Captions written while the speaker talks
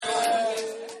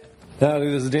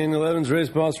Howdy, this is Daniel Evans, Race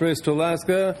Boss, Race to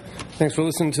Alaska. Thanks for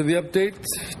listening to the update.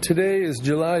 Today is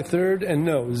July 3rd, and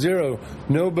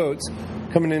no boats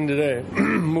coming in today.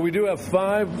 But we do have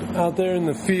 5 out there in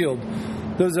the field.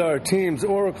 Those are teams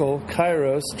Oracle,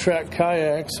 Kairos, Track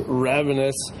Kayaks,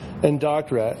 Ravenous, and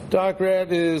Dockrat.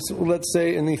 Dockrat is, let's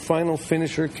say, in the final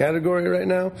finisher category right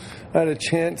now. I had a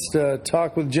chance to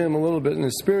talk with Jim a little bit, and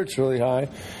his spirit's really high.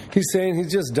 He's saying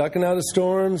he's just ducking out of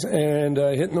storms and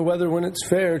hitting the weather when it's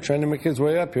fair, trying to make his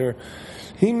way up here.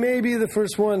 He may be the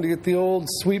first one to get the old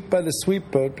sweep by the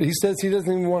sweep boat, but he says he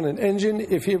doesn't even want an engine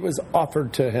if it was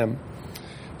offered to him.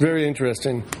 Very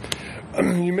interesting.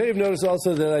 You may have noticed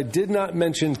also that I did not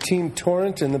mention Team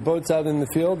Torrent and the boats out in the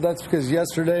field. That's because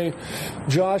yesterday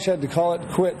Josh had to call it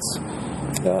quits.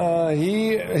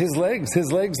 His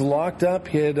legs locked up.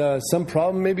 He had some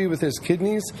problem maybe with his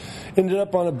kidneys. Ended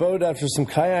up on a boat after some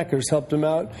kayakers helped him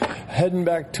out, heading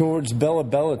back towards Bella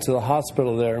Bella to the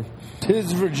hospital there.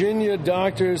 His Virginia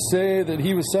doctors say that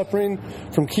he was suffering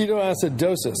from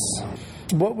ketoacidosis.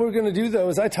 What we're going to do, though,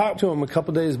 is I talked to him a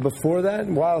couple days before that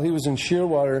while he was in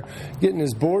Shearwater getting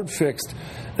his board fixed.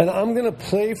 And I'm going to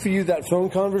play for you that phone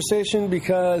conversation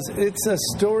because it's a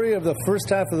story of the first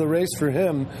half of the race for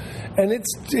him. And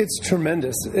it's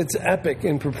tremendous. It's epic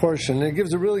in proportion. It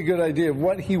gives a really good idea of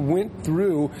what he went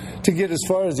through to get as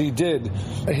far as he did.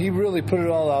 He really put it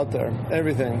all out there,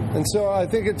 everything. And so I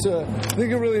think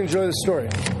you'll really enjoy the story.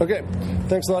 Okay,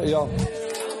 thanks a lot, y'all.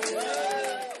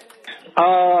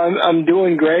 I'm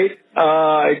doing great.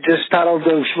 I just paddled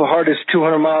the hardest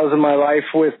 200 miles of my life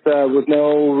with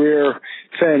no rear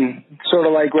fin, sort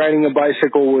of like riding a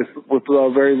bicycle with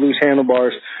very loose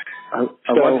handlebars. I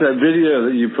watched that video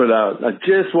that you put out. I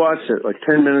just watched it like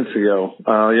 10 minutes ago.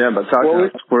 But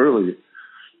talking about squirrely.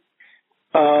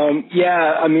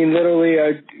 I mean,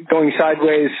 literally going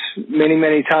sideways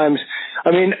many times. I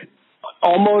mean,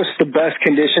 almost the best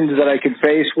conditions that I could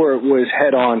face was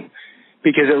head on,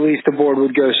 because at least the board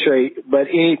would go straight. But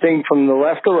anything from the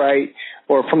left or right,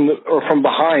 or from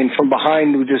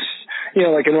behind would just,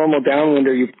 like a normal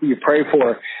downwinder you pray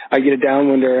for. I get a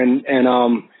downwinder and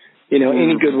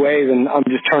any good wave, and I'm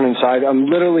just turning side. I'm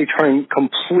literally turning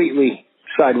completely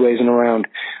sideways and around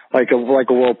like a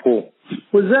whirlpool.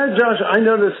 Was that, Josh? I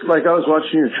noticed, like, I was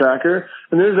watching your tracker,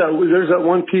 and there's that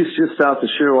one piece just south of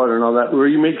Shearwater and all that where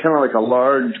you made kind of like a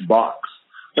large box.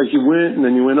 Like you went, and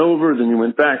then you went over, then you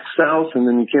went back south, and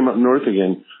then you came up north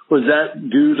again. Was that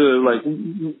due to, like,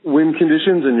 wind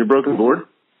conditions and your broken board?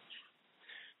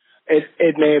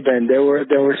 It may have been. There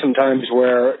were some times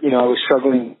where, I was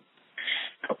struggling.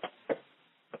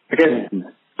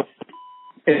 Again,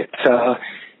 it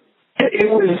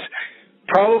was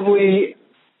probably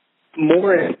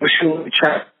more emotionally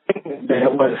challenging than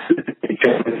it was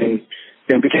because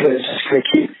it's just going to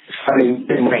keep fighting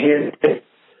in my head.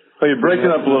 Oh, you're breaking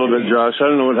up a little bit, Josh. I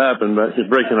don't know what happened, but you're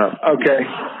breaking up. Okay.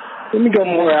 Let me go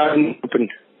more out and open.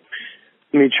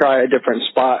 Let me try a different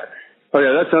spot. Oh,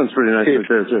 yeah, that sounds pretty nice right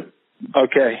there, too.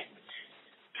 Okay.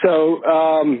 So,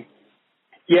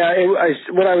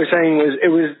 what I was saying was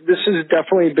this has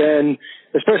definitely been,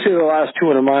 especially the last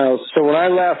 200 miles. So when I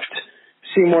left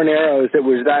Seymour Narrows, it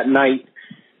was that night.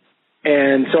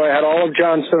 And so I had all of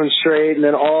Johnstone Strait and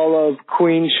then all of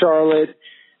Queen Charlotte.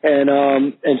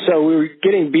 And so we were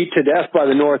getting beat to death by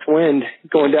the north wind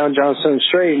going down Johnstone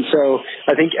Strait. And so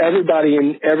I think everybody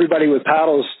with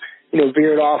paddles,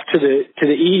 veered off to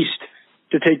the east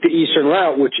to take the eastern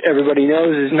route, which everybody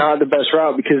knows is not the best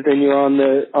route because then you're on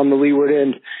the leeward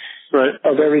end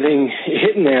of everything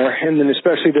hitting there. And then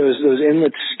especially those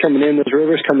inlets coming in, those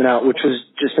rivers coming out, which was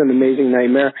just an amazing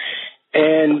nightmare.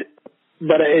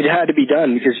 But it had to be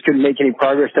done because you couldn't make any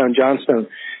progress down Johnstone.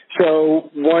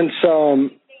 So once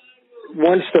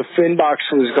the fin box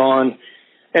was gone,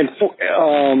 and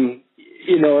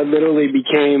it literally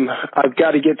became, I've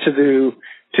got to get to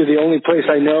the only place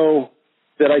I know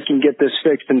that I can get this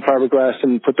fixed in fiberglass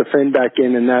and put the fin back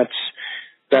in, and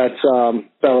that's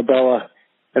Bella Bella.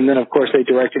 And then of course they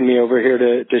directed me over here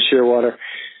to Shearwater.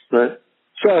 Right.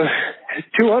 So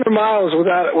 200 miles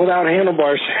without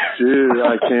handlebars. Dude,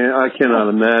 I cannot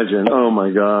imagine. Oh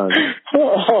my God.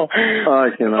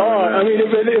 I cannot imagine. I mean,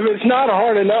 if it's not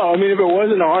hard enough, if it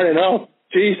wasn't hard enough,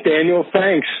 geez, Daniel,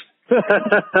 thanks.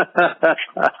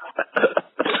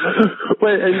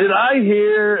 Wait, and did I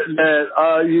hear that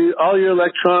all your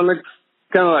electronics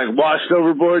kind of like washed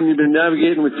overboard and you've been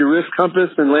navigating with your wrist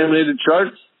compass and laminated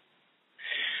charts?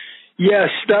 Yes,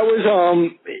 that was,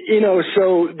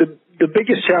 so the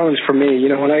biggest challenge for me,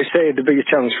 when I say the biggest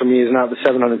challenge for me is not the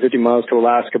 750 miles to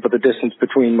Alaska, but the distance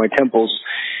between my temples.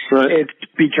 Right. It's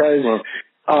because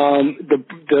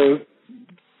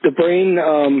the brain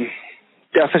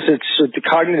deficits, the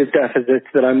cognitive deficits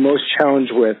that I'm most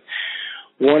challenged with.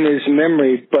 One is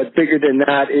memory, but bigger than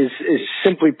that is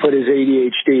simply put is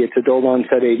ADHD. It's adult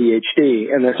onset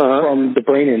ADHD, and that's from the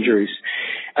brain injuries.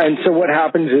 And so what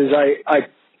happens is I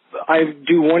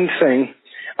do one thing,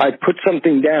 I put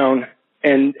something down,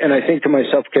 and I think to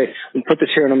myself, okay, I'm put this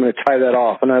here and I'm going to tie that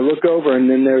off. And I look over and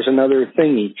then there's another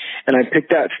thingy, and I pick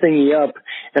that thingy up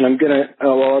and I'm going to,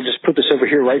 I'll just put this over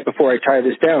here right before I tie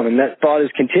this down. And that thought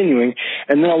is continuing.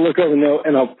 And then I'll look over and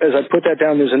as I put that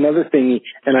down, there's another thingy,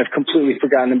 and I've completely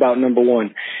forgotten about number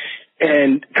one.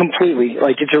 And completely,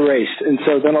 like it's erased. And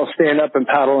so then I'll stand up and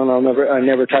paddle, and I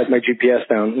never tied my GPS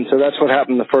down. And so that's what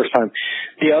happened the first time.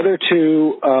 The other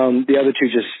two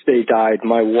just, they died.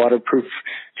 My waterproof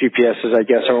GPSs, I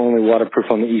guess, are only waterproof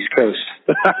on the East Coast.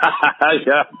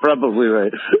 Yeah, probably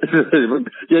right.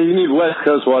 Yeah, you need West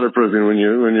Coast waterproofing when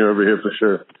you're over here for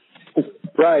sure.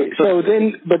 Right. So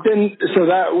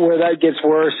where that gets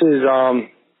worse is,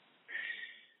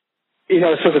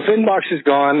 so the fin box is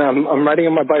gone. I'm riding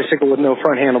on my bicycle with no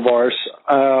front handlebars.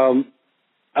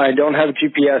 I don't have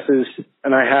GPSs,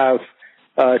 and I have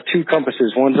two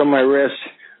compasses. One's on my wrist,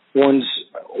 one's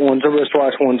a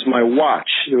wristwatch, one's my watch,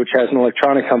 which has an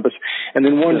electronic compass, and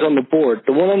then one's on the board.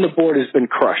 The one on the board has been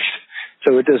crushed,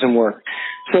 so it doesn't work.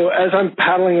 So as I'm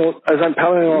paddling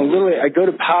along, literally, I go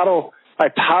to paddle. I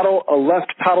paddle a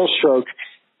left paddle stroke,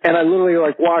 and I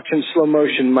literally watch in slow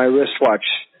motion my wristwatch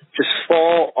just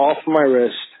fall off my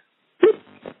wrist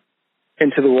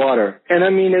into the water. And I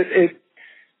mean, it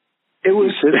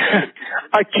was,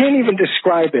 I can't even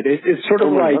describe it. It's sort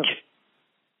of like,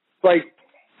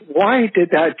 why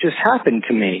did that just happen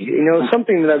to me?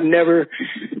 Something that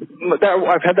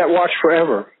I've had that watch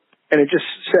forever. And it just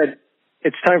said,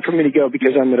 it's time for me to go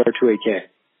because I'm at R2AK.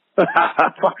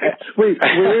 Wait,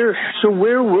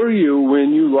 where were you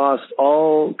when you lost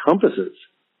all compasses?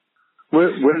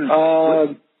 Where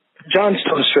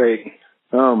Johnstone Strait.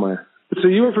 Oh my! So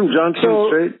you were from Johnstone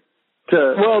Strait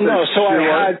to? Well, no. So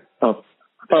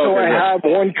I have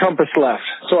one compass left.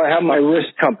 So I have my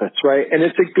wrist compass, right, and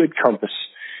it's a good compass.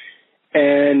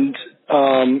 And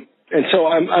so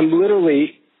I'm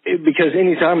literally, because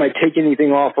anytime I take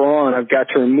anything off or on, I've got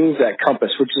to remove that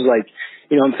compass, which is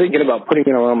I'm thinking about putting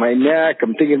it around my neck.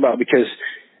 I'm thinking about, because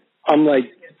I'm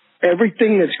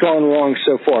everything that's gone wrong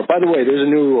so far. By the way, there's a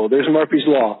new rule. There's Murphy's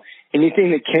Law.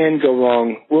 Anything that can go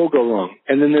wrong will go wrong.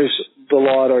 And then there's the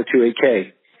law at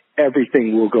R2AK.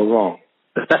 Everything will go wrong.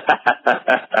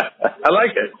 I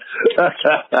like it.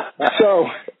 So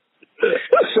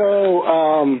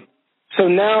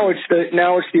now it's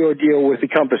the ordeal with the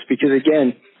compass, because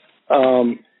again,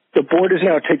 the board is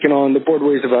now taken on. The board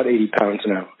weighs about 80 pounds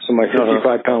now. So my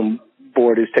 55-pound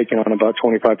board is taking on about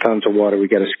 25 pounds of water. We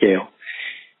got a scale.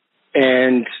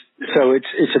 And so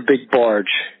it's a big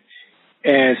barge.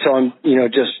 And so I'm,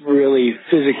 just really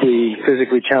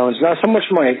physically challenged. Not so much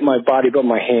my body, but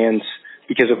my hands,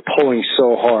 because of pulling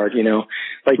so hard, your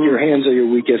hands are your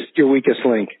weakest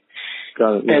link.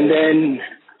 Got it. And then,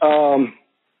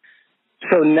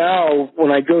 so now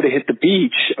when I go to hit the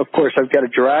beach, of course, I've got to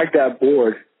drag that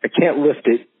board. I can't lift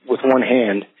it with one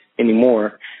hand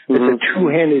anymore. It's a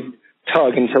two-handed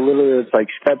tug until literally it's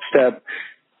step, step,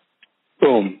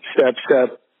 boom, step,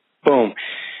 step, boom.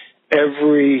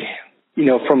 Every,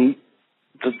 from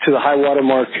to the high water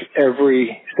mark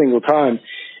every single time.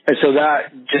 And so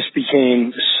that just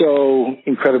became so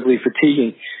incredibly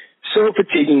fatiguing. So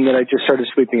fatiguing that I just started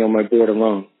sleeping on my board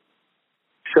alone.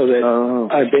 So that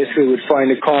I basically would find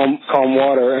a calm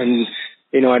water, and,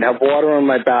 I'd have water on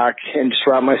my back and just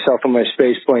wrap myself in my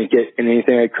space blanket and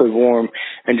anything I could warm,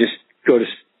 and just go to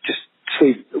just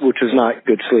sleep, which was not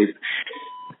good sleep.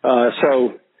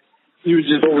 So you would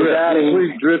just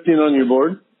sleep drifting on your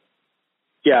board?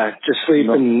 Yeah, just sleep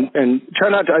and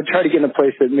I try to get in a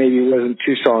place that maybe wasn't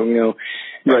too strong,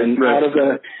 Right. out of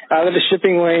the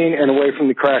shipping lane and away from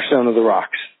the crash down of the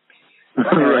rocks.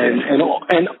 And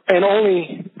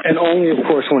only of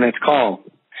course when it's calm.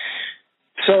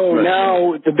 So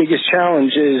now the biggest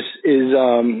challenge is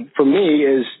for me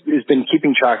is been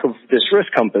keeping track of this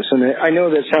wrist compass. And I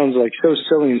know that sounds so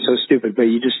silly and so stupid, but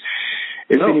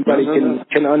anybody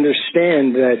can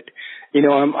understand that,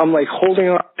 I'm holding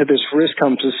on to this wrist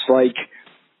compass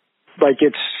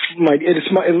it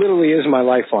literally is my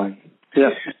lifeline.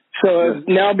 Yeah. So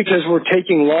now, because we're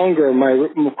taking longer, I'm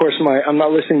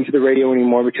not listening to the radio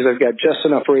anymore, because I've got just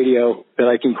enough radio that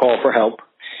I can call for help,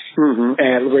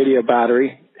 and radio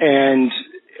battery, and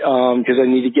because I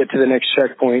need to get to the next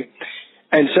checkpoint.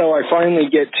 And so I finally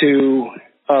get to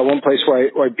one place where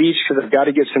I beach, because I've got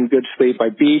to get some good sleep. I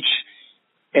beach,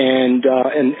 and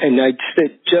I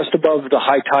sit just above the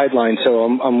high tide line, so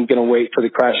I'm going to wait for the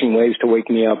crashing waves to wake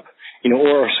me up,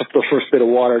 or the first bit of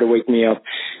water to wake me up.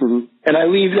 Mm-hmm. And I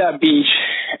leave that beach,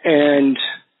 and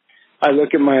I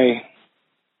look at my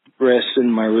wrist,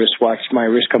 and my wristwatch, my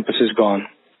wrist compass is gone.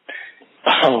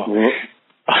 Oh,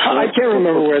 I can't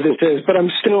remember where this is, but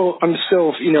I'm still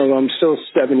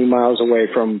 70 miles away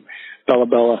from Bella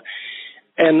Bella,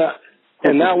 and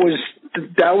that was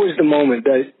the moment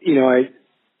that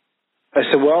I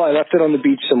said, well, I left it on the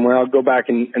beach somewhere. I'll go back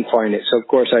and find it. So of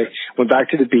course I went back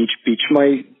to the beached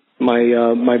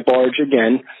my barge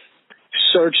again,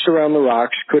 searched around the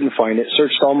rocks, couldn't find it,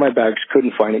 searched all my bags,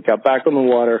 couldn't find it, got back on the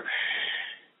water,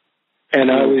 and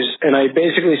I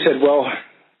basically said, well,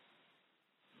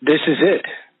 this is it.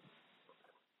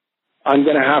 I'm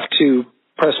going to have to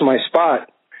press my spot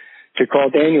to call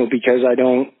Daniel because I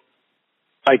don't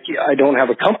have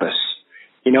a compass.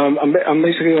 I'm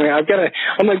basically going,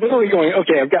 I'm like literally going,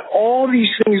 okay, I've got all these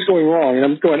things going wrong, and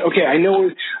I'm going, okay, I know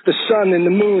the sun and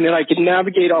the moon, and I can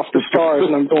navigate off the stars,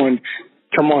 and I'm going,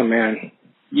 come on, man,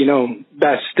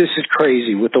 this is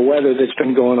crazy with the weather that's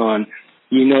been going on.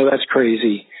 That's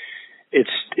crazy.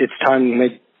 It's time to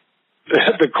make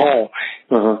the call.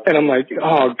 Uh-huh. And I'm like,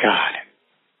 oh God.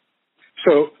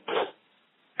 So,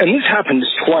 and this happens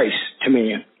twice to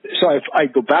me. So I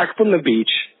go back from the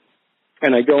beach,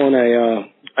 and I go and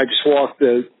I just walk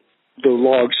the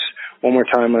logs one more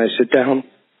time, and I sit down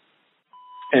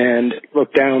and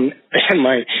look down, and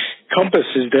my compass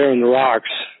is there in the rocks.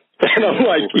 And I'm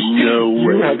like, no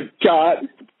way. You have got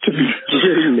to be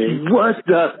kidding me. What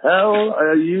the hell?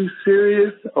 Are you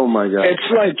serious? Oh my God.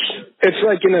 It's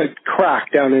like in a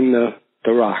crack down in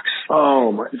the rocks.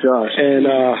 Oh my gosh. And,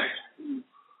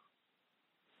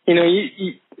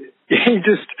 you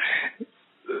just,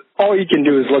 all you can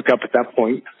do is look up at that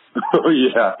point. Oh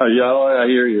yeah. I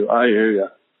hear you.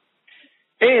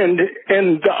 And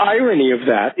the irony of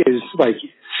that is like,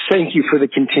 thank you for the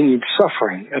continued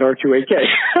suffering at R2AK.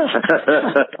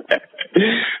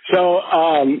 So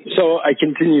I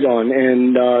continued on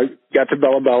and got to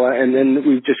Bella Bella, and then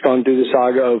we've just gone through the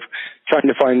saga of trying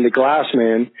to find the glass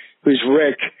man, who's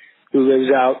Rick, who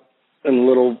lives out in a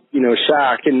little,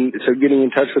 shack, and so getting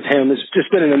in touch with him. It's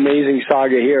just been an amazing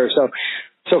saga here.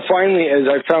 So finally, as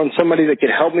I found somebody that could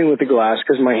help me with the glass,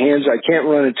 because I can't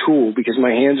run a tool because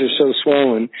my hands are so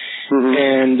swollen. Mm-hmm.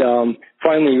 And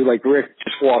finally, like Rick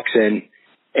just walks in,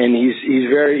 and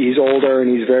he's older and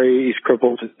he's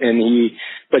crippled,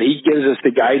 but he gives us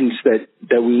the guidance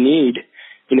that we need.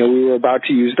 We were about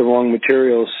to use the wrong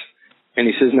materials, and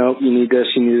he says, no, you need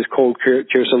this cold cure.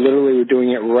 So literally, we're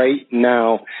doing it right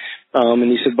now.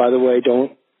 And he said, by the way,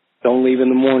 don't leave in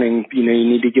the morning. You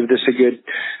need to give this a good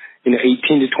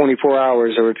 18 to 24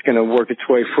 hours, or it's going to work its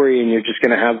way free, and you're just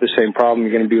going to have the same problem.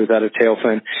 You're going to be without a tail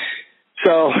fin.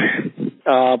 So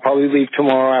I'll probably leave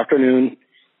tomorrow afternoon,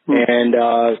 and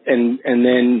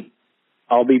then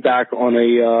I'll be back on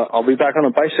a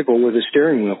bicycle with a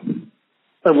steering wheel.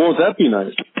 And won't that be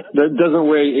nice? That doesn't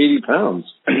weigh 80 pounds.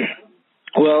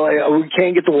 Well, we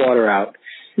can't get the water out.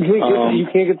 You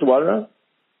can't get the water out?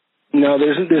 No,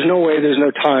 there's no way, there's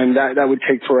no time. That would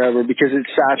take forever because it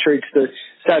saturates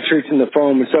in the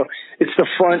foam. And so it's the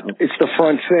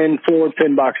front fin, forward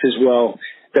fin box as well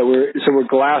that we're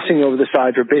glassing over the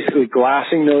sides. We're basically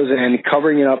glassing those in,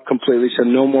 covering it up completely so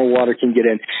no more water can get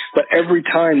in. But every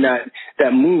time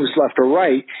that moves left or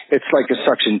right, it's like a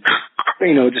suction,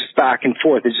 just back and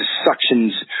forth. It just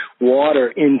suctions water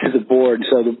into the board.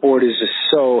 So the board is just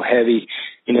so heavy.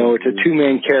 It's a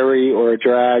 2-man carry or a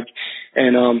drag.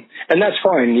 And that's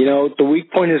fine. The weak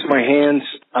point is my hands.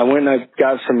 I went and I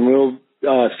got some real,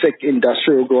 thick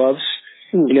industrial gloves,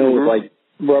 with like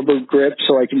rubber grip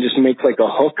so I can just make like a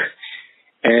hook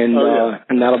and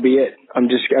that'll be it.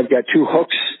 I've got 2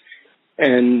 hooks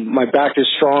and my back is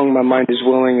strong. My mind is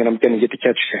willing, and I'm going to get the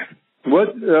catch can. What,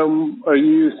 are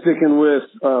you sticking with,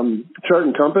 chart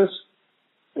and compass?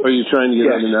 Or are you trying to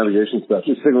get on the navigation stuff?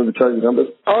 You sticking with the chart and compass?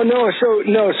 Oh, no.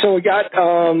 So we got,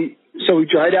 so we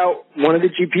dried out one of the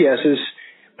GPSs,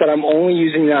 but I'm only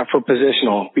using that for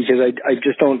positional because I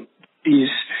just don't, these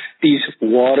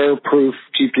waterproof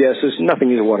GPSs,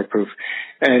 nothing is waterproof.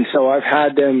 And so I've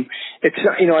had them,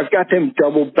 I've got them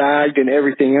double bagged and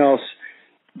everything else.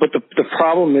 But the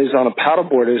problem is on a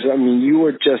paddleboard is, you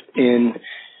are just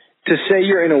to say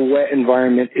you're in a wet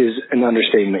environment is an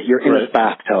understatement. You're in a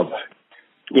bathtub.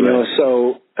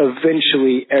 So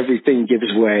eventually everything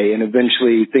gives way, and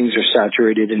eventually things are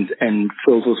saturated and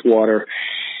filled with water,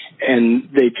 and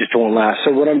they just don't last.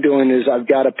 So what I'm doing is I've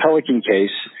got a Pelican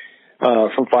case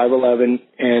from 511,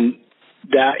 and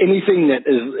that anything that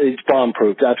is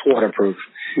bomb-proof, that's waterproof.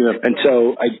 Yeah. And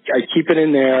so I keep it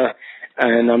in there,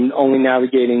 and I'm only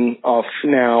navigating off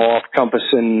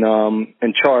compass and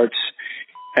charts.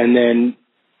 And then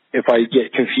if I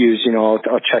get confused, I'll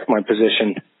check my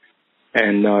position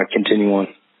and continue on.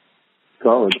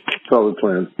 Solid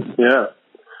plan. Yeah.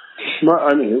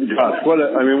 I mean, Josh,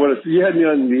 you had me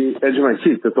on the edge of my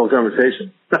seat this whole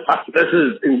conversation. This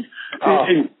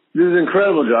is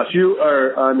incredible, Josh. You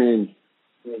are,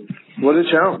 what a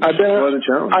challenge. I've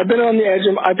been on the edge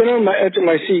of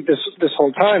my seat this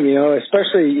whole time,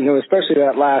 especially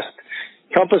that last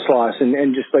compass loss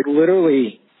and just like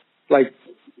literally like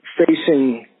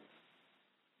facing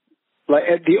like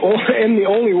the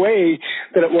only way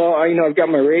that I've got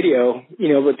my radio,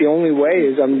 but the only way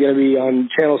is I'm going to be on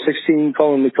channel 16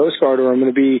 calling the Coast Guard, or I'm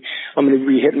going to be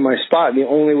hitting my spot. And the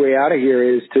only way out of here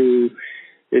is to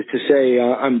say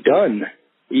I'm done,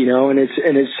 and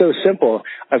it's so simple.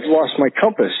 I've lost my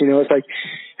compass, it's like,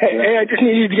 hey, I just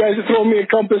need you guys to throw me a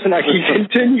compass and I can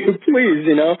continue, please,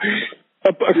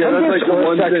 That's like the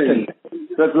one thing.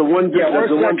 That's the one thing. That's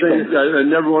the one thing I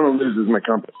never want to lose is my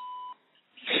compass.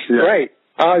 Yeah. Right.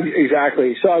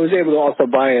 Exactly. So I was able to also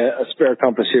buy a spare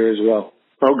compass here as well.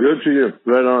 Oh, good for you.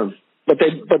 Right on. But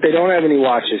they don't have any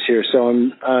watches here, so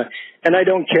and I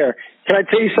don't care. Can I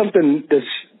tell you something that's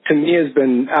to me has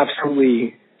been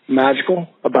absolutely magical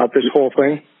about this whole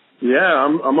thing? Yeah,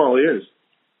 I'm all ears.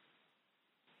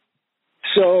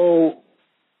 So,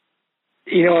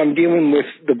 I'm dealing with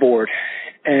the board,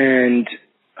 and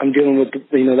I'm dealing with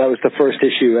that was the first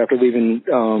issue after leaving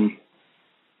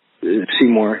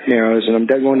Seymour Narrows, and I'm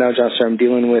going down Josh. I'm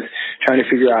dealing with trying to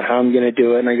figure out how I'm going to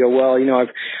do it, and I go, well,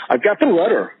 I've got the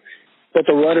rudder, but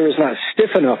the rudder is not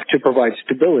stiff enough to provide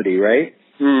stability, right?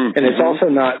 Mm-hmm. And it's also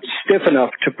not stiff enough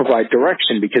to provide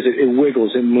direction because it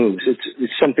wiggles, it moves.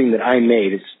 It's something that I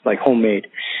made. It's like homemade,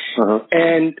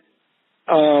 and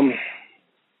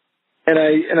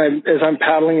as I'm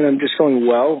paddling, and I'm just going,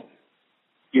 well,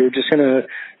 you're just going to,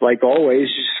 like always,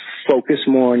 just focus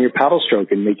more on your paddle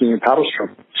stroke and making your paddle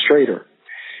stroke straighter.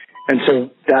 And so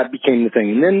that became the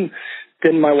thing. And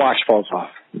then my watch falls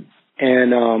off.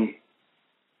 And I'm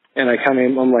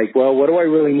like, well, what do I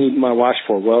really need my watch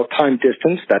for? Well, time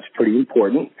distance, that's pretty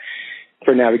important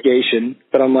for navigation.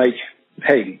 But I'm like,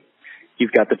 hey,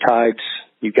 you've got the tides,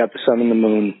 you've got the sun and the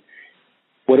moon.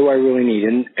 What do I really need?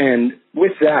 And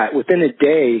with that, within a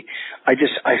day, I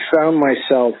found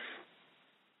myself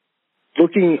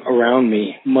looking around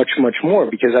me much, much more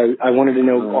because I wanted to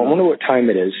know, I wonder what time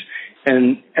it is.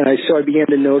 And so I began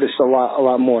to notice a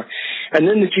lot more. And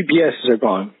then the GPSs are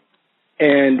gone.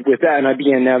 And with that, and I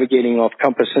began navigating off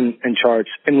compass and charts.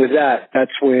 And with that,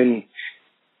 that's when,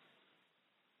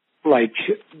 like,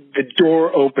 the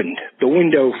door opened, the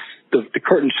window, the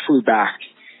curtains flew back.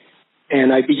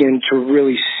 And I began to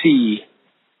really see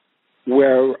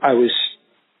where I was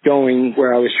going,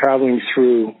 where I was traveling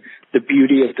through, the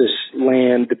beauty of this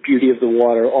land, the beauty of the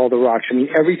water, all the rocks. I mean,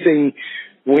 everything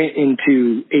went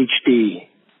into HD,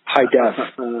 high def.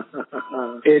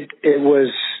 It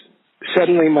was,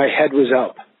 suddenly my head was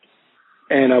up,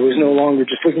 and I was no longer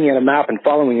just looking at a map and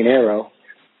following an arrow,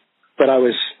 but I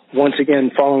was once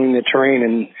again following the terrain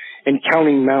and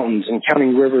counting mountains and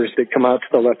counting rivers that come out to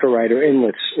the left or right, or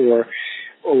inlets, or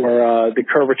the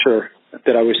curvature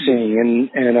that I was seeing,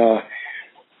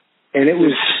 and it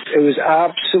was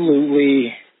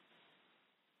absolutely,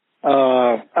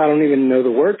 I don't even know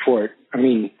the word for it. I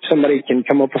mean, somebody can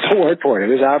come up with a word for it.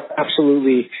 It was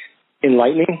absolutely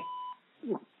enlightening.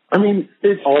 I mean,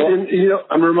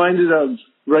 I'm reminded of,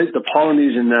 the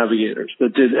Polynesian navigators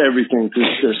that did everything through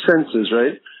their senses,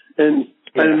 right? And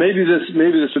maybe this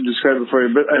would describe it for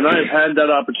you, and I've had that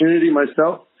opportunity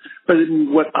myself, but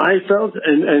what I felt,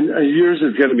 and yours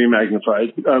is going to be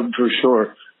magnified, for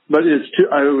sure, but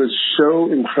I was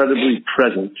so incredibly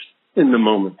present in the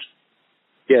moment.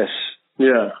 Yes.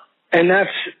 Yeah. And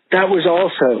that was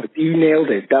also, you nailed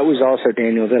it. That was also,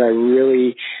 Daniel, that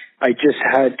I just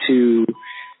had to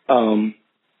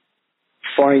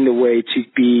find a way to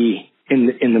be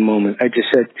in the moment. I just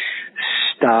said,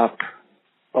 stop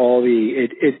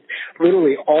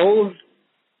literally all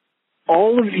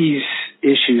of these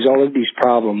issues, all of these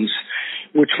problems,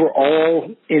 which were all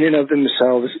in and of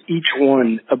themselves, each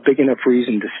one a big enough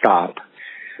reason to stop.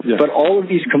 Yeah. But all of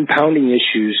these compounding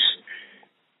issues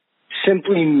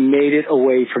simply made it a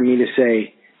way for me to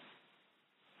say,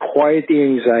 quiet the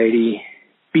anxiety,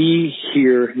 be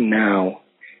here now,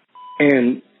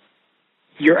 and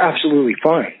you're absolutely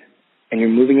fine, and you're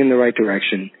moving in the right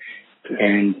direction,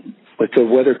 and if the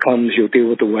weather comes, you'll deal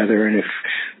with the weather, and if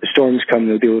the storms come,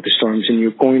 you'll deal with the storms, and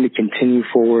you're going to continue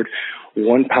forward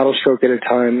one paddle stroke at a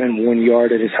time and 1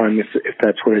 yard at a time if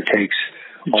that's what it takes.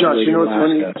 Josh, you know what's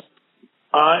funny?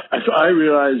 I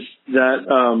realized that,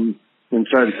 I'm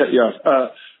sorry to cut you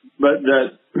off, but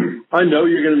that I know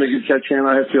you're going to make a catch can.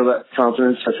 I feel that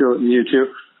confidence. I feel it in you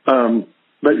too.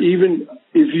 But even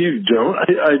if you don't,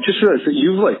 I just realized that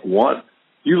you've won.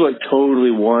 You totally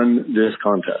won this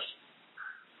contest,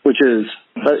 which is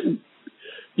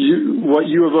what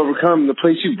you have overcome, the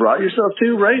place you brought yourself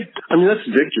to, right? I mean, that's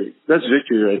victory. That's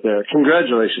victory right there.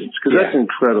 Congratulations, because that's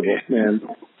incredible, man.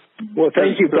 Well,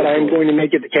 thank you, but I'm going to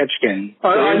make it the catch can.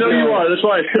 I know you are. That's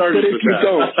why I started with that. But if you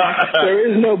don't, there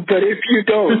is no but if you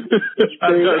don't.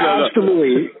 There's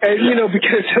absolutely. And,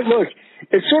 because, look,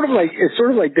 it's sort of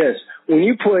like this. When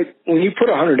you put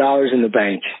 $100 in the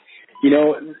bank,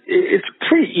 it's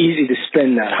pretty easy to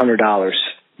spend that $100.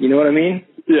 You know what I mean?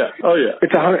 Yeah. Oh, yeah.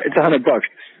 It's $100.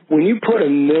 When you put $1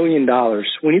 million,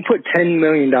 when you put $10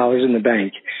 million in the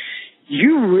bank,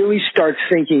 you really start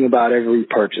thinking about every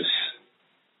purchase.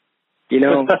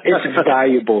 It's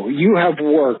valuable. You have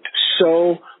worked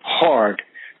so hard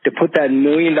to put that $1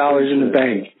 million in the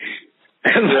bank.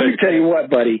 And let me tell you what,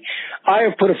 buddy, I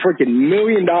have put a freaking $1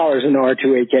 million in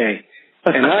R2AK,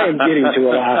 and I am getting to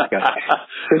Alaska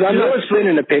because I'm not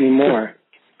spending a penny more.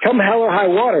 Come hell or high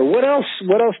water. What else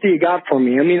do you got for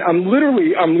me? I mean, I'm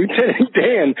Lieutenant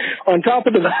Dan on top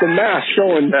of the mast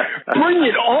going, bring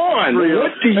it on.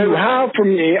 What do you have for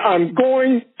me? I'm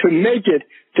going to make it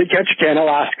to Ketchikan,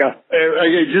 Alaska.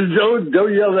 Okay, just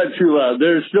don't yell that too loud.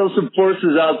 There's still some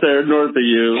forces out there north of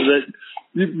you that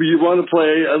you want to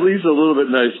play at least a little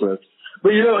bit nice with.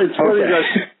 But it's funny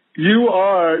that you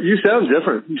sound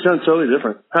different. You sound totally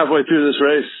different halfway through this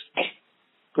race.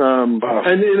 And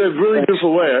in a really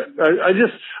beautiful way. I'm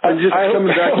just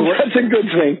coming back to what... That's a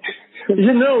good thing. It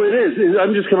is.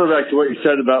 I'm just coming back to what you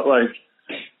said about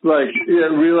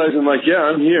realizing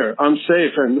I'm here. I'm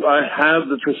safe and I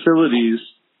have the facilities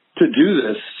to do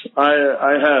this.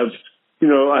 I have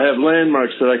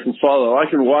landmarks that I can follow.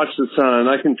 I can watch the sun.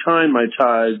 I can time my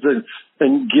tides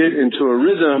and get into a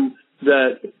rhythm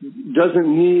that doesn't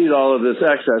need all of this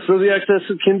excess. So the excess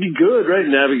can be good, right?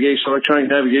 Electronic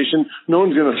navigation. No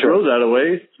one's going to throw that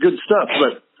away. It's good stuff.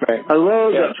 But I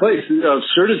love that place of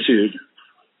certitude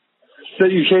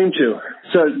that you came to.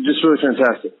 So just really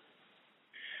fantastic.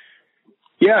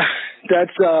 Yeah,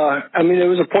 that's, there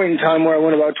was a point in time where I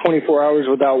went about 24 hours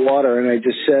without water, and I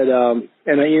just said, I'm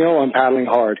paddling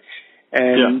hard.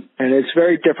 And it's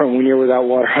very different when you're without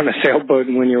water on a sailboat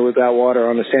and when you're without water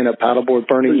on a stand-up paddleboard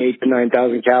burning 8,000 to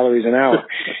 9,000 calories an hour.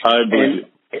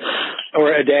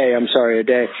 Or a day, I'm sorry, a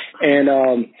day. And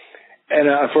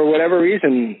for whatever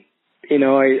reason, some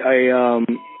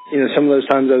of those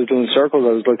times I was doing circles,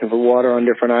 I was looking for water on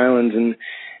different islands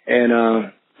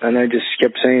and I just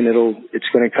kept saying it's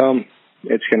going to come.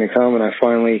 It's going to come. And I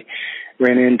finally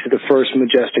ran into the first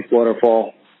majestic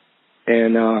waterfall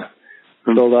and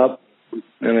filled up.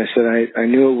 And I said, I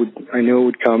knew it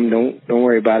would come. Don't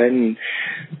worry about it. And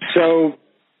so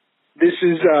this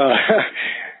is,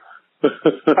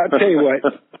 I'll tell you what,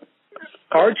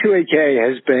 R2AK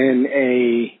has been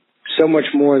so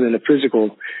much more than a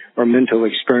physical or mental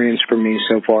experience for me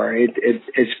so far.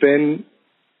 It's been,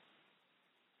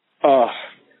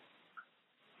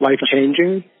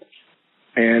 life-changing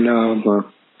and,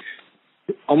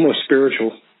 almost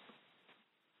spiritual.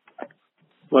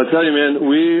 Well, I tell you, man,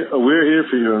 we're here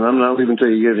for you, and I'm not leaving until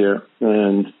you get here.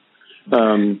 And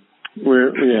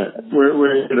we're here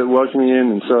to welcome you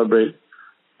in and celebrate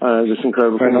this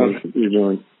incredible thing that you're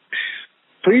doing.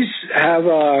 Please have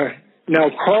now.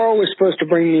 Carl was supposed to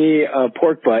bring me a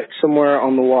pork butt somewhere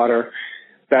on the water.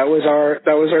 That was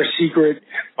our secret,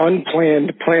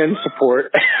 unplanned, planned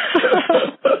support.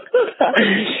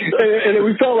 and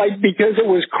we felt like because it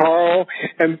was Carl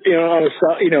and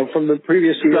from the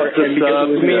previous year, and because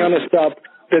it was me on a stop,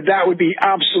 that would be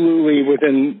absolutely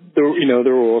within the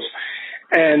rules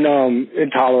and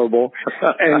intolerable.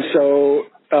 And so,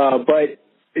 but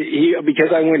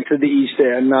because I went to the east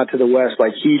and not to the west,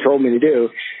 like he told me to do,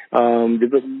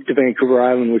 to Vancouver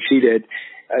Island, which he did.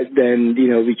 Then,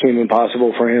 it became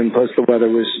impossible for him. Plus the weather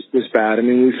was bad. I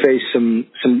mean, we faced some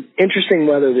interesting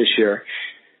weather this year,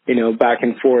 back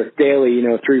and forth daily,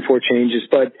 3-4 changes.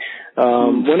 But,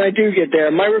 when I do get there,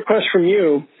 my request from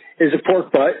you is a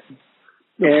pork butt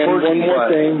and one more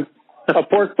thing, a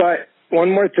pork butt, one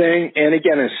more thing, and a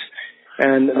Guinness.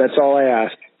 And that's all I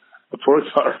ask. A pork,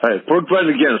 all right. Pork butt and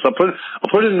a Guinness. I'll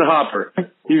put it in the hopper.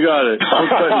 You got it. Pork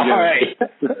butt and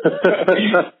Guinness.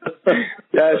 All right.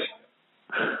 Yes.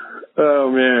 Oh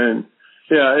man,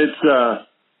 yeah, it's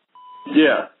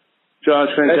Josh,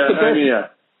 fantastic.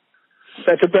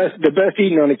 That's the best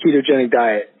eating on a ketogenic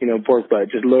diet. Pork butt,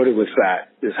 just loaded with fat,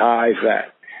 just high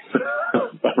fat.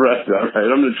 All right.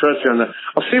 I'm going to trust you on that.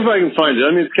 I'll see if I can find it.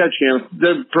 I mean, it's catchy.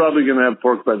 They're probably going to have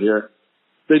pork butt here.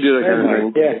 They do that kind of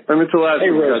thing. Yeah. I mean, it's the last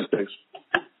one.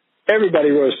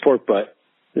 Everybody roasts pork butt.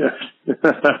 Yeah.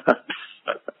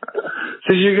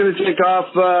 So you're going to take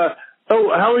off.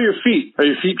 How are your feet? Are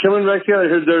your feet coming back here? I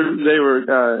heard they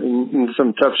were in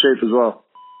some tough shape as well.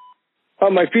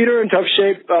 My feet are in tough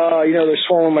shape. They're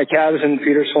swollen. My calves and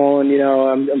feet are swollen.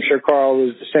 I'm sure Carl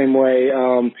was the same way.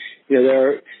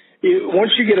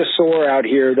 Once you get a sore out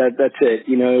here, that's it.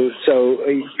 So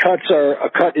a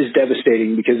cut is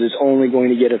devastating because it's only going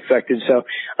to get affected. So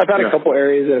I've had a couple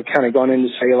areas that have kind of gone into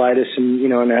cellulitis and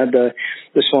and had the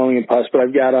swelling and pus. But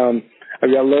I've got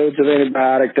loads of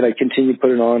antibiotic that I continue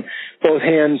putting on. Both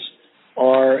hands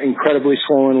are incredibly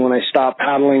swollen when I stop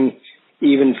paddling,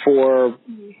 even for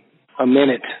a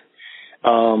minute.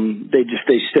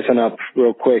 They stiffen up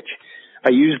real quick. I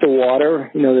use the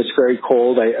water, that's very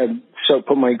cold. I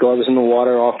put my gloves in the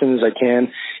water often as I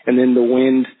can, and then the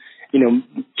wind,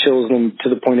 chills them to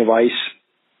the point of ice.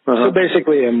 So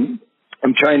basically, I'm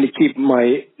trying to keep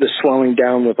the swelling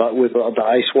down with the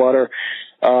ice water.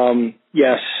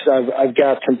 Yes, I've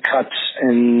got some cuts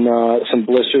and some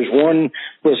blisters. One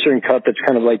blister and cut that's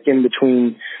kind of like in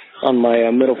between on my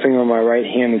middle finger on my right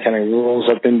hand and kind of rolls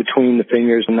up in between the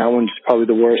fingers, and that one's probably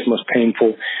the worst, most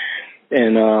painful.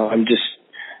 And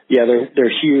they're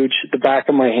huge. The back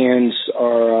of my hands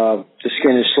are the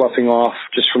skin is sloughing off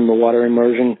just from the water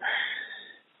immersion,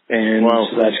 and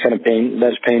so that's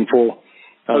painful.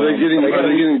 Are they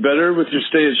getting better with your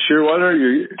stay at Shearwater?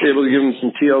 You're able to give them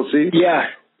some TLC?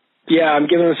 Yeah, I'm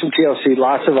giving them some TLC.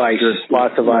 Lots of ice,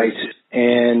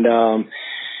 and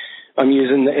I'm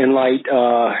using the Enlight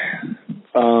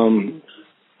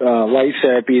light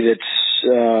therapy that's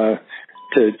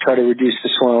to try to reduce the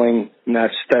swelling, and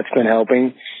that's been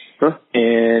helping.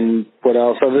 And what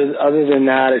else? Other than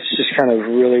that, it's just kind of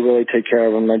really, really take care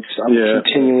of them. I'm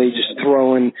continually just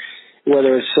throwing,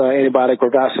 whether it's antibiotic or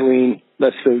Vaseline.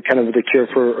 That's the kind of the cure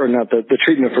for, or not the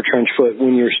treatment for trench foot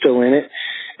when you're still in it.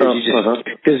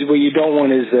 Because what you don't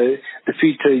want is the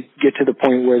feet to get to the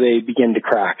point where they begin to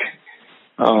crack.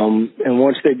 And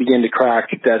once they begin to crack,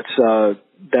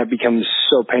 that becomes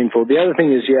so painful. The other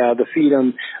thing is, the feet,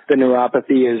 the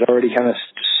neuropathy has already kind of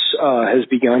has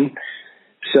begun.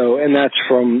 So, and that's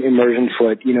from immersion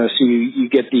foot, so you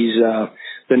get these,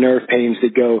 the nerve pains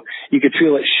that go, you could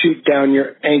feel it shoot down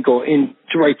your ankle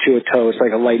right to a toe. It's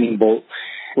like a lightning bolt.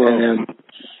 And,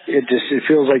 it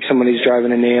feels like somebody's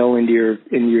driving a nail into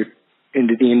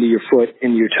the end of your foot,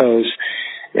 into your toes.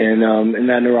 And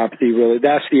that neuropathy really,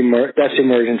 that's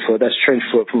immersion foot. That's trench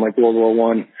foot from like World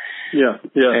War I. Yeah.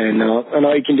 And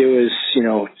all you can do is,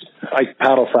 I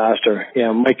paddle faster.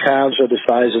 Yeah. My calves are the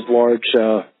size of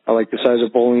I like the size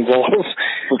of bowling balls.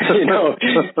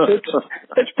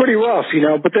 It's pretty rough,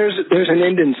 but there's an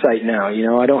end in sight now.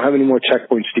 I don't have any more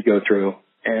checkpoints to go through,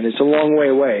 and it's a long way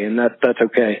away, and that's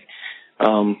okay.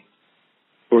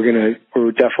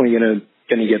 We're definitely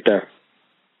gonna get there.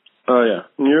 Oh yeah.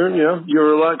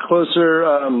 You're a lot closer,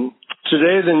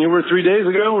 today than you were 3 days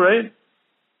ago, right?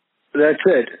 That's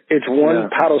it. It's one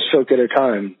paddle stroke at a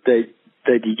time that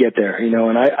you get there,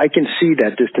 and I can see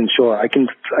that distant shore. I can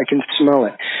smell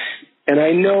it. And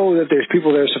I know that there's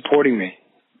people there supporting me.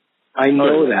 I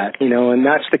know that, and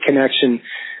that's the connection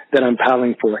that I'm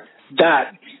paddling for.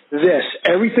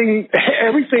 Everything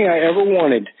I ever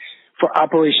wanted for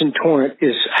Operation Torrent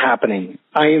is happening.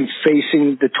 I am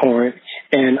facing the torrent,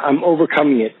 and I'm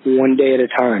overcoming it one day at a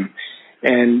time.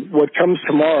 And what comes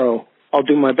tomorrow, I'll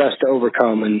do my best to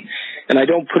overcome. And I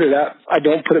don't put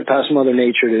it past Mother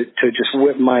Nature to just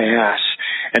whip my ass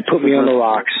and put me on the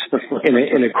rocks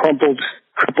in a crumpled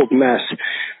mess.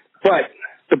 But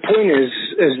the point is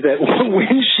that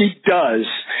when she does,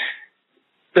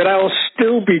 that I will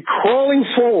still be crawling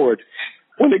forward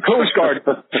when the Coast Guard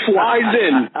flies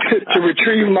in to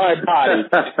retrieve my body.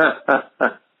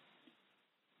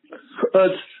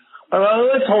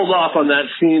 Let's hold off on that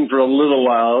scene for a little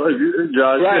while,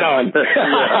 Josh. Right on.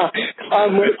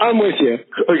 I'm with you.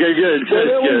 Okay, good.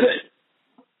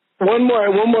 One more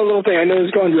little thing. I know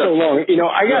it's gone so long.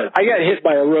 I got hit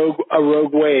by a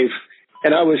rogue wave,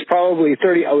 and I was probably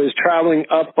 30. I was traveling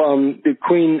up the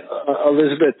Queen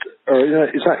Elizabeth, or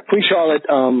it's not Queen Charlotte.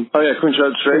 Queen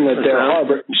Charlotte Strait,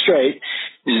 Harbor Strait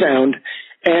Sound,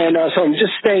 and so I'm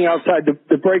just staying outside.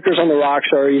 The breakers on the rocks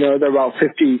are they're about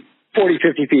 40,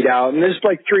 50 feet out, and there's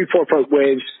like 3-4 foot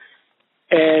waves.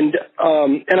 And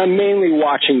I'm mainly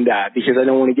watching that because I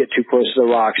don't want to get too close to the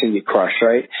rocks and get crushed,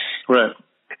 right? Right.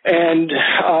 And,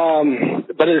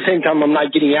 but at the same time, I'm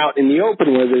not getting out in the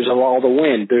open where there's all the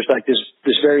wind. There's like this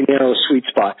very narrow sweet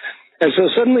spot. And so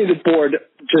suddenly the board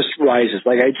just rises.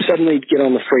 Like I suddenly get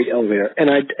on the freight elevator, and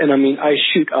I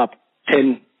shoot up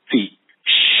 10 feet,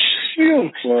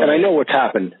 and I know what's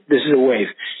happened. This is a wave,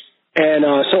 and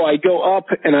so I go up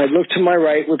and I look to my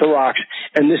right with the rocks,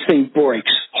 and this thing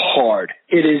breaks hard.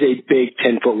 It is a big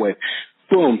 10-foot wave,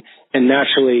 boom, and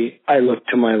naturally I look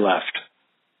to my left,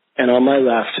 and on my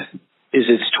left is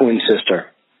its twin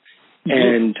sister,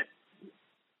 and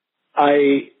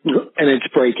it's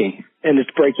breaking, and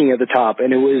it's breaking at the top.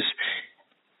 And it was,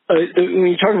 when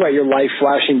you talk about your life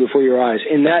flashing before your eyes,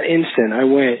 in that instant, I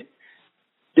went,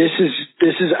 this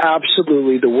is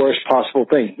absolutely the worst possible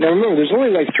thing. Now remember, there's only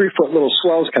like 3-foot little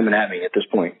swells coming at me at this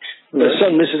point. All of a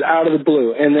sudden, this is out of the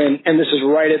blue, and this is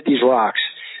right at these rocks.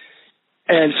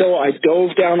 And so I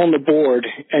dove down on the board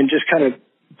and just kind of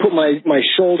put my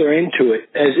shoulder into it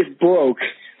as it broke,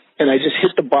 and I just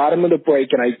hit the bottom of the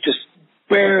break, and I just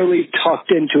barely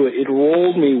tucked into it. It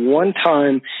rolled me one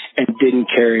time and didn't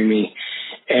carry me.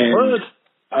 And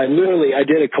I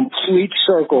did a complete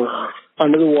circle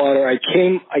under the water. I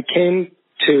came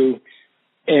to,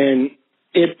 and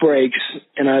it breaks,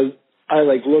 and I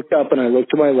like looked up and I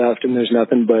looked to my left, and there's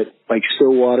nothing but like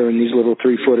still water and these little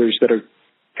 3-footers that are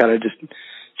kind of just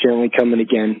gently coming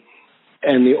again.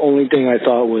 And the only thing I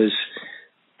thought was,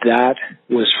 that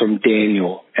was from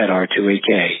Daniel at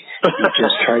R2AK. He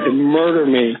just tried to murder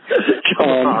me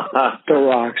on the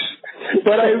rocks.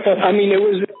 But I mean, it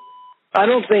was, I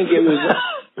don't think it was,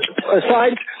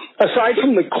 aside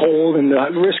from the cold and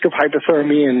the risk of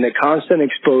hypothermia and the constant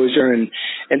exposure and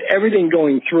everything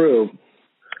going through,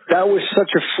 that was such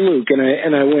a fluke.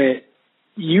 And I went,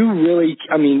 you really,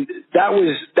 I mean, that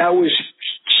was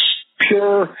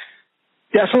pure,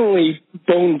 definitely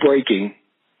bone breaking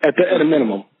at a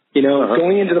minimum. You know,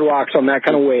 going into the rocks on that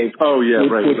kind of wave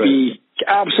would be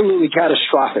absolutely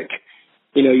catastrophic.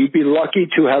 You know, you'd be lucky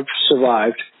to have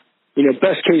survived. You know,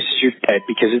 best case is you're dead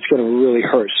because it's going to really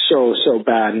hurt so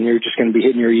bad, and you're just going to be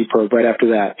hitting your E-probe right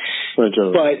after that.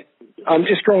 But I'm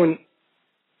just going,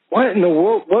 what in the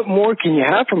world, what more can you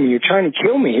have from me? You're trying to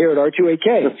kill me here at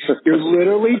R2AK. You're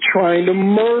literally trying to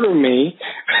murder me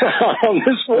on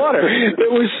this water.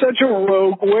 It was such a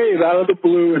rogue wave out of the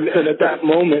blue, and at that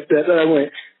moment that I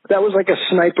went, that was like a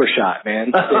sniper shot, man.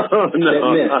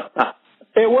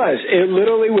 It was. It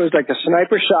literally was like a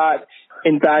sniper shot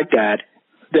in Baghdad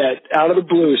that out of the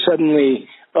blue, suddenly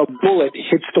a bullet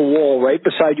hits the wall right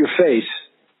beside your face.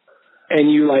 And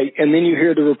and then you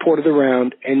hear the report of the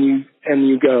round and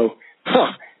you go,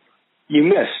 you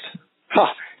missed.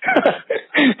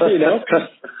 You know?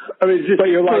 I mean, but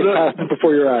your life passed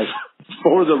before your eyes.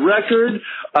 For the record,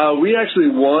 we actually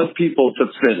want people to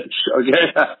finish,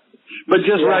 okay? But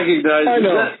just recognize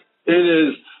that it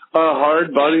is a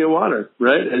hard body of water,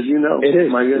 right? As you know. It is.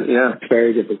 My goodness, yeah. It's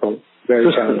very difficult.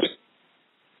 Very challenging.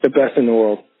 The best in the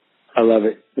world. I love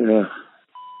it. Yeah.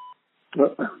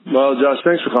 Well, Josh,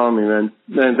 thanks for calling me, man.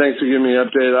 And thanks for giving me an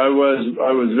update. I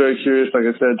was very curious, like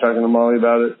I said, talking to Molly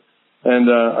about it. And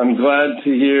I'm glad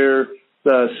to hear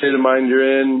the state of mind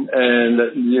you're in and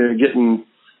that you're getting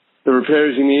the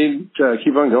repairs you need to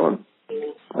keep on going.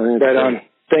 I think right on.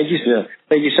 Thank you. Yeah.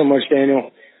 Thank you so much,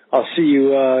 Daniel. I'll see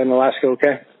you in Alaska,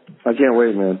 okay? I can't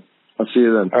wait, man. I'll see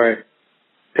you then. All right.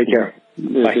 Take care.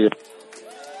 Yeah, bye.